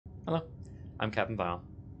Hello, I'm Captain Vile.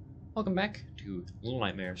 Welcome back to Little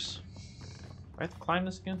Nightmares. Do I have to climb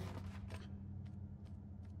this again?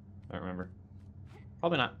 I don't remember.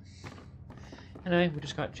 Probably not. Anyway, we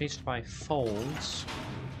just got chased by folds.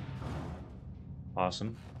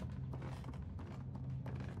 Awesome.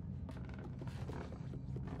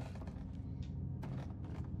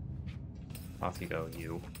 Off you go,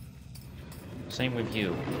 you. Same with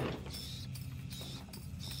you.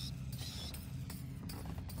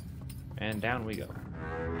 And down we go.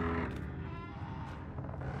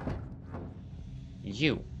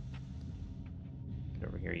 You. Get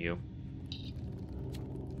over here, you.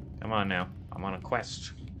 Come on now. I'm on a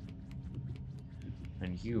quest.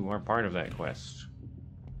 And you are part of that quest.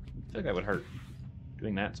 I feel like that would hurt.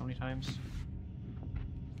 Doing that so many times.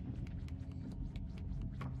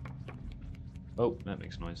 Oh, that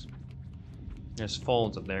makes noise. There's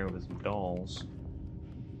folds up there with some dolls.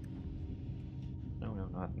 No,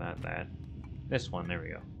 not that. This one, there we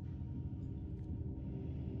go.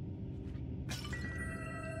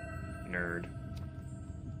 Nerd.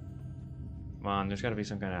 Come on, there's gotta be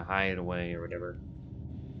some kind of hideaway or whatever.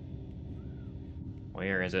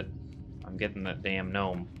 Where is it? I'm getting that damn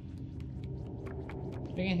gnome.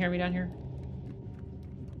 You can hear me down here?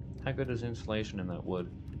 How good is insulation in that wood?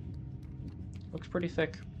 Looks pretty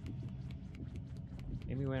thick.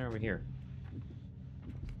 Maybe we went over here.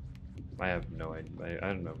 I have no idea. I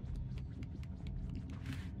don't know.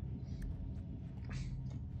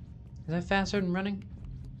 Is that faster than running?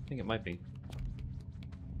 I think it might be.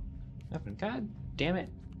 Nothing. God damn it.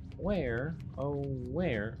 Where? Oh,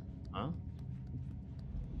 where? Huh?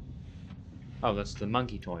 Oh, that's the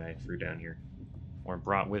monkey toy I threw down here. Or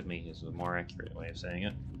brought with me is a more accurate way of saying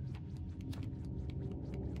it.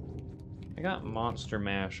 I got Monster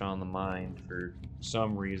Mash on the mind for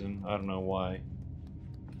some reason. I don't know why.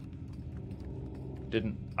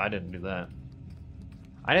 I didn't do that.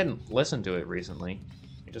 I didn't listen to it recently.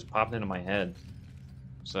 It just popped into my head.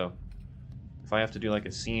 So, if I have to do like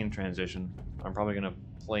a scene transition, I'm probably gonna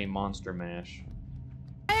play Monster Mash.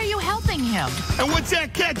 Why are you helping him? And what's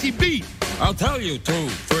that catchy beat? I'll tell you, 2,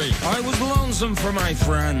 3. I was lonesome for my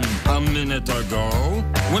friend a minute ago,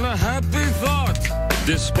 when a happy thought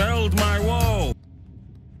dispelled my woe.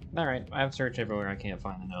 Alright, I've searched everywhere, I can't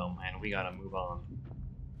find the gnome, and we gotta move on.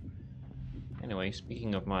 Anyway,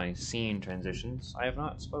 speaking of my scene transitions, I have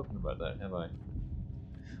not spoken about that, have I?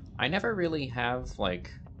 I never really have,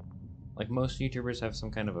 like most YouTubers have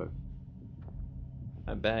some kind of a...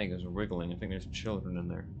 That bag is wiggling, I think there's children in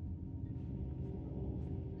there.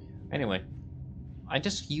 Anyway, I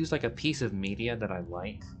just use like a piece of media that I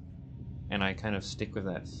like, and I kind of stick with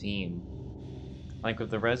that theme. Like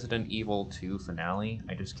with the Resident Evil 2 finale,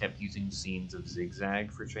 I just kept using scenes of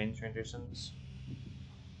Zigzag for train transitions.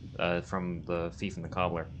 From the Thief and the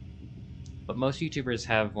Cobbler. But most YouTubers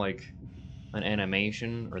have like an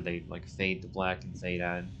animation, or they like fade to black and fade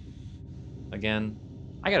out. Again,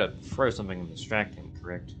 I gotta throw something and distract him,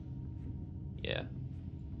 correct? Yeah.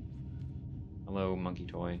 Hello, monkey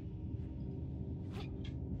toy.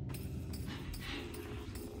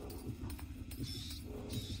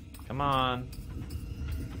 Come on.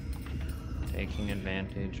 Taking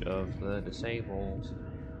advantage of the disabled.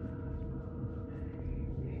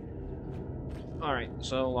 Alright,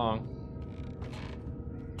 so long.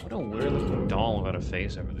 What a weird looking doll without a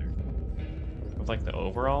face over there. With like the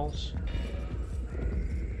overalls?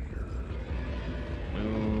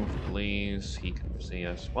 Move, please. He can see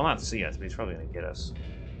us. Well, not see us, but he's probably gonna get us.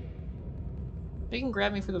 They can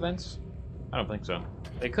grab me through the vents? I don't think so.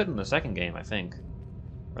 They could in the second game, I think.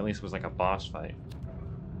 Or at least it was like a boss fight.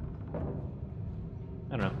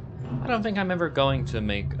 I don't know. I don't think I'm ever going to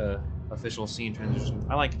make a official scene transition.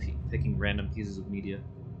 I like picking random pieces of media.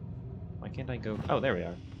 Why can't I go? Oh, there we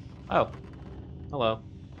are. Oh. Hello.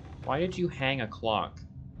 Why did you hang a clock?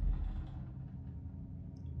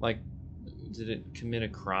 Like, did it commit a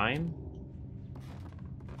crime?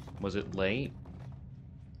 Was it late?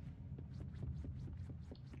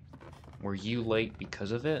 Were you late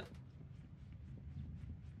because of it?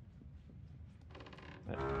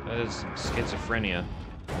 That is some schizophrenia.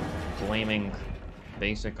 Blaming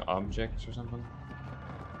basic objects or something.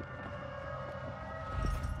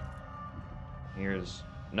 Here's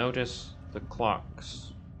notice the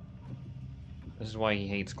clocks. This is why he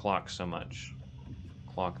hates clocks so much.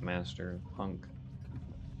 Clockmaster punk.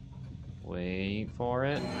 Wait for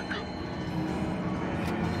it.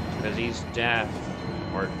 Because he's deaf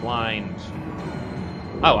or blind.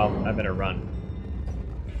 Oh well, I better run.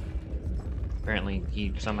 Apparently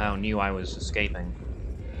he somehow knew I was escaping.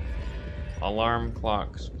 Alarm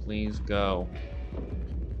clocks, please go.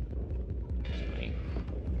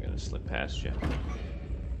 I'm gonna slip past you.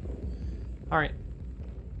 Alright.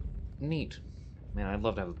 Neat. Man, I'd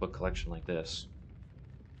love to have a book collection like this.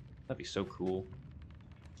 That'd be so cool.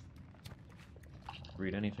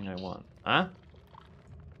 Read anything I want. Huh?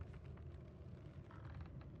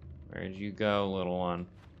 Where'd you go, little one?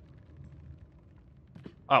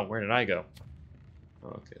 Oh, where did I go? Oh,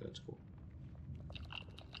 okay, that's cool.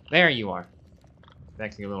 There you are.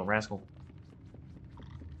 Back to you, little rascal.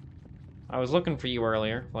 I was looking for you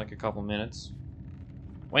earlier, for like a couple minutes.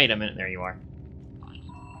 Wait a minute, there you are.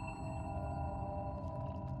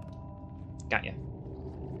 Got ya.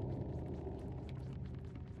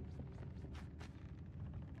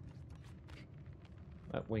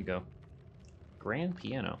 Up we go. Grand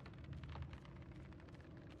piano.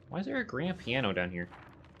 Why is there a grand piano down here?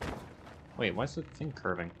 Wait, why is the thing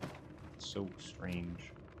curving? It's so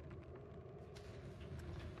strange.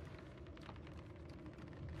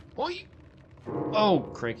 Oi! Oh,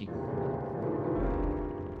 crikey.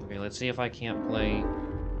 Okay, let's see if I can't play...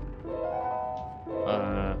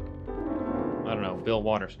 I don't know, Bill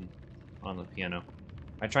Watterson on the piano.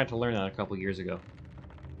 I tried to learn that a couple years ago.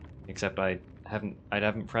 Except I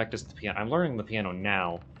haven't practiced the piano. I'm learning the piano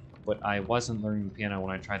now, but I wasn't learning the piano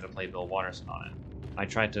when I tried to play Bill Watterson on it. I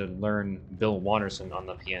tried to learn Bill Watterson on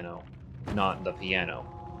the piano, not the piano.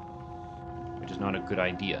 Which is not a good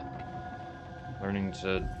idea. Learning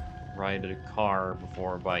to ride a car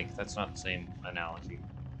before a bike, that's not the same analogy.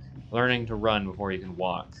 Learning to run before you can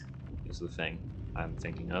walk is the thing I'm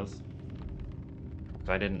thinking of. Because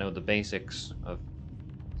I didn't know the basics of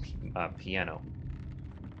piano.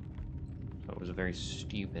 So it was a very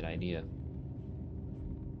stupid idea.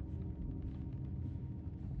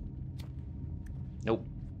 Nope.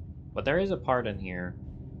 But there is a part in here.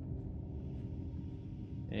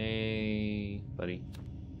 Hey, buddy.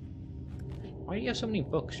 Why do you have so many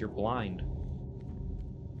books? You're blind.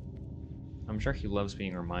 I'm sure he loves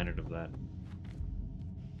being reminded of that.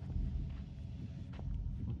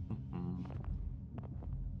 Okay.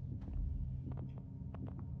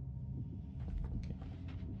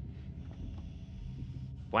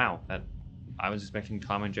 Wow, I was expecting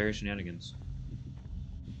Tom and Jerry shenanigans.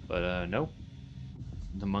 But, no.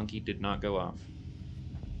 The monkey did not go off.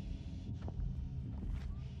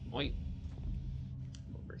 Wait.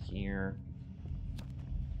 Over here.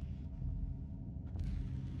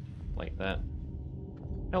 Like that.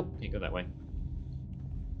 Nope, can't go that way.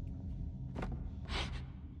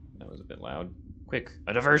 That was a bit loud. Quick,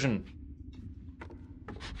 a diversion!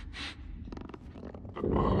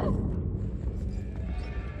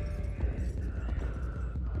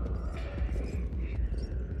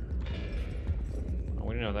 Oh,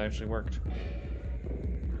 we didn't know that actually worked.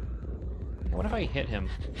 What if I hit him?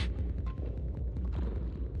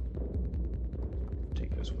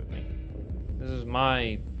 Take this with me. This is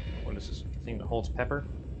my... What is this thing that holds pepper?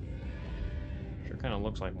 Sure kind of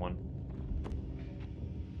looks like one.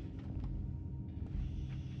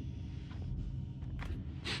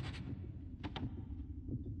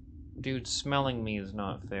 Dude, smelling me is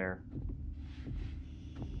not fair.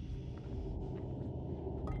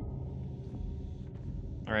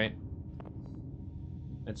 Alright.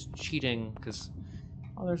 It's cheating, because...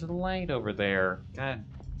 Oh, there's a light over there. God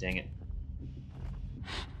dang it.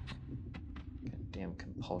 Goddamn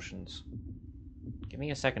compulsions. Give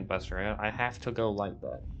me a second, Buster. I have to go light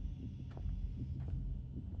that.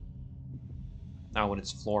 Oh, when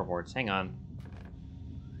it's floorboards. Hang on.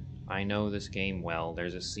 I know this game well.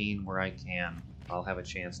 There's a scene where I can. I'll have a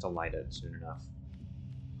chance to light it soon enough.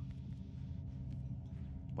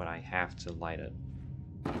 But I have to light it.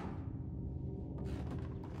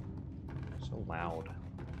 So loud.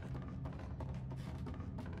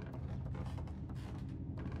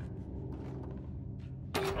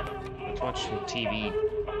 Let's watch some TV.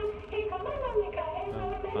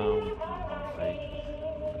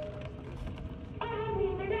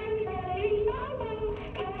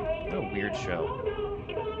 What a weird show.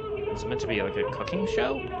 Is it meant to be like a cooking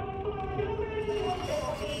show?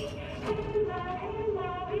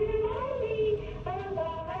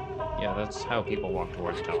 Yeah, that's how people walk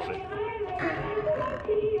towards television.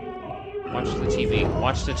 Watch the TV.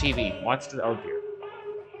 Watch the TV. Watch the... Oh dear.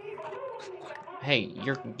 Hey,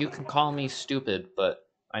 you can call me stupid, but,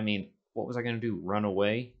 I mean, what was I gonna do? Run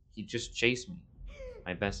away? He just chased me.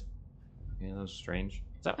 My best... Yeah, that was strange.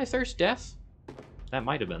 Is that my first death? That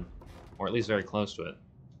might have been. Or at least very close to it.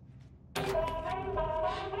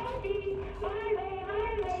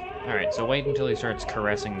 Alright, so wait until he starts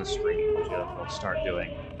caressing the screen, which he'll start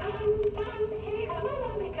doing.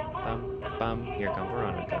 Bum, bum, here comes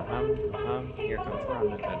Veronica. Here comes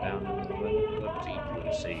Veronica down in the deep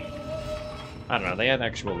blue sea. I don't know, they had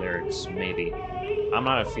actual lyrics, maybe. I'm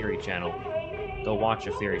not a Fury channel. Go watch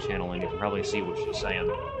a Fury channel and you can probably see what she's saying.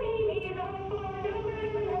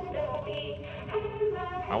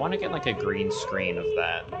 I want to get like a green screen of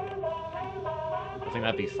that. I think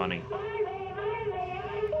that'd be funny.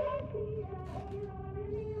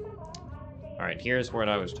 Alright, here's what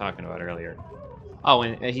I was talking about earlier. Oh,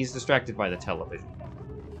 and he's distracted by the television.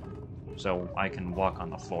 So I can walk on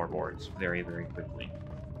the floorboards very, very quickly.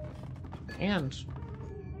 And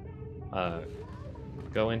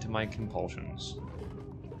go into my compulsions.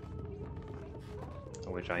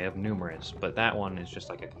 Which I have numerous, but that one is just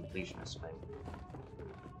like a completionist thing.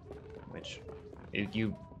 Which,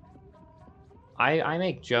 I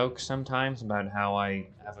make jokes sometimes about how I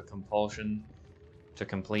have a compulsion to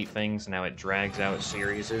complete things and how it drags out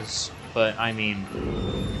series, but I mean,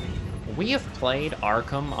 we have played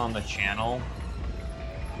Arkham on the channel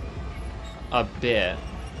a bit.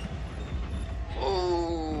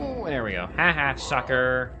 Ooh, there we go. Haha,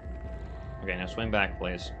 sucker. Okay, now swing back,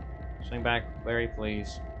 please. Swing back, Larry,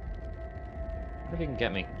 please. What if he can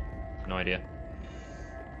get me? No idea.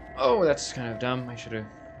 Oh, that's kind of dumb. I should have...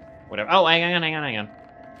 Whatever. Oh, hang on.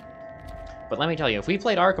 But let me tell you, if we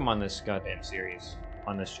played Arkham on this goddamn series,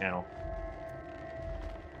 on this channel...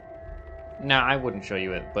 Nah, I wouldn't show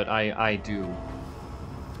you it, but I do.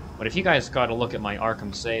 But if you guys got to look at my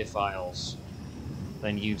Arkham save files,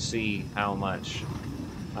 then you'd see how much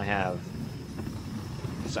I have.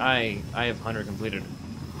 Because I have 100 completed.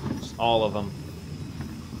 Just all of them.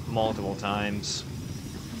 Multiple times.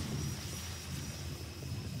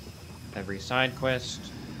 Every side quest,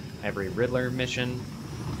 every Riddler mission,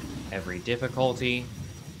 every difficulty.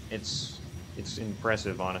 It's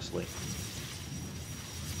impressive, honestly.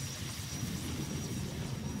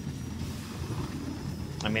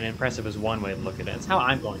 I mean, impressive is one way to look at it. It's how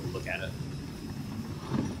I'm going to look at it.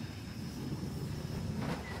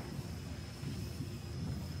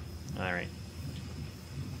 Alright.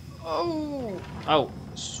 Oh,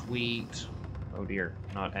 sweet. Oh dear,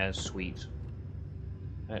 not as sweet.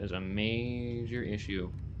 That is a major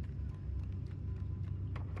issue.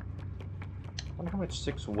 I wonder how much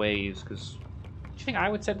 6 weighs, because... Do you think I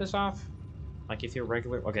would set this off? Like, if you're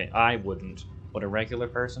regular... Okay, I wouldn't. But a regular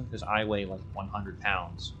person? Because I weigh, like, 100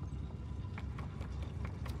 pounds.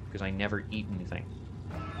 Because I never eat anything.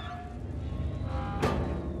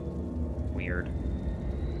 Weird.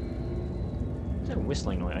 What's that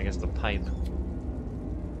whistling noise? I guess the pipe.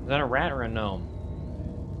 Is that a rat or a gnome?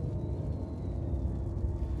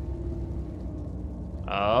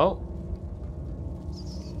 Oh.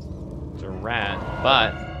 It's a rat,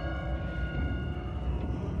 but...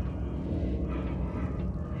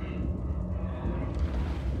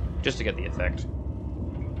 just to get the effect.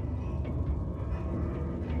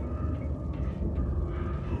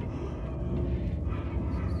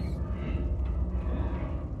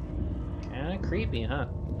 Kinda creepy, huh?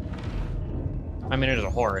 I mean, it is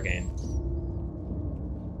a horror game.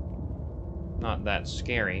 Not that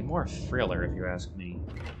scary. More thriller, if you ask me.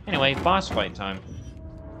 Anyway, boss fight time.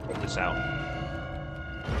 Check this out.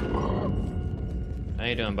 How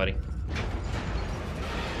you doing, buddy?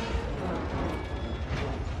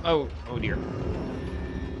 Oh dear.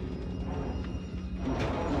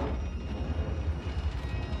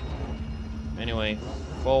 Anyway,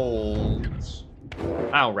 folds.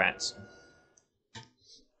 Ow, rats.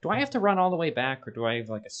 Do I have to run all the way back, or do I have,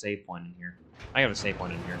 like, a save point in here? I have a save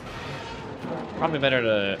point in here. Probably better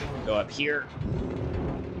to go up here.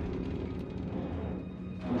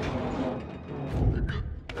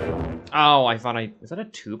 Oh, I thought I... Is that a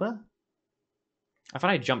tuba? I thought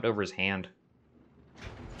I jumped over his hand.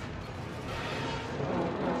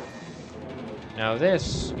 Now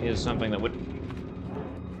this is something that would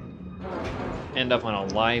end up on a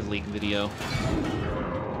live leak video.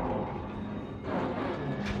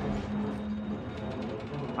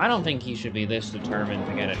 I don't think he should be this determined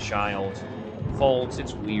to get a child. Folds,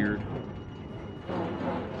 it's weird.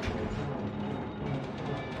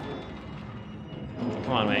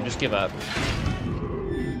 Come on, man, just give up.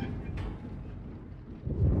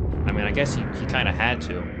 I mean, I guess he kind of had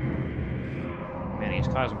to. Man, he's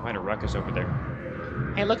causing quite a ruckus over there.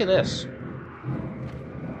 Hey, look at this.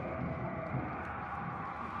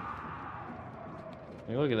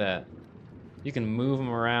 Hey, look at that. You can move him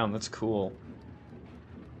around. That's cool.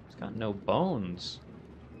 He's got no bones.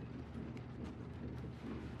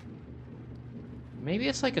 Maybe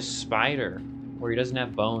it's like a spider, where he doesn't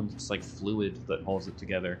have bones. It's like fluid that holds it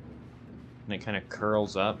together. And it kind of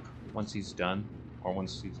curls up once he's done. Or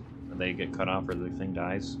once they get cut off or the thing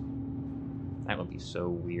dies. That would be so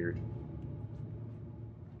weird.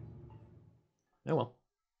 Oh well.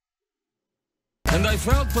 and I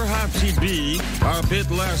felt perhaps he'd be a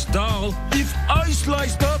bit less dull if I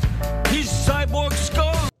sliced up his cyborg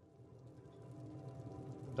skull.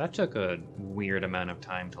 That took a weird amount of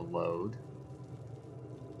time to load.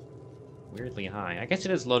 Weirdly high. I guess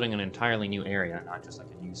it is loading an entirely new area, not just like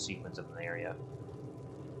a new sequence of an area.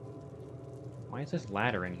 Why is this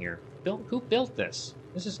ladder in here? Who built this?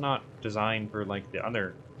 This is not designed for, like, the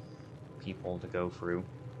other people to go through.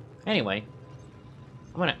 Anyway,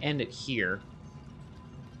 I'm gonna end it here.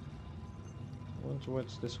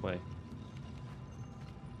 What's this way?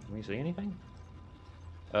 Can we see anything?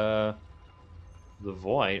 The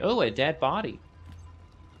void. Oh, a dead body.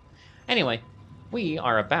 Anyway, we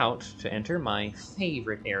are about to enter my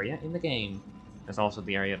favorite area in the game. It's also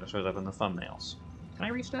the area that shows up in the thumbnails. Can I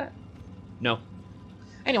reach that? No.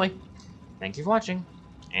 Anyway, thank you for watching,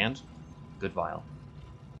 and goodbye.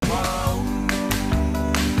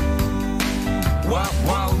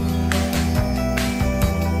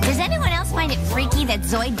 Does anyone else find it freaky that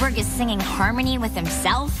Zoidberg is singing harmony with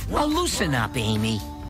himself? Well, loosen up, Amy.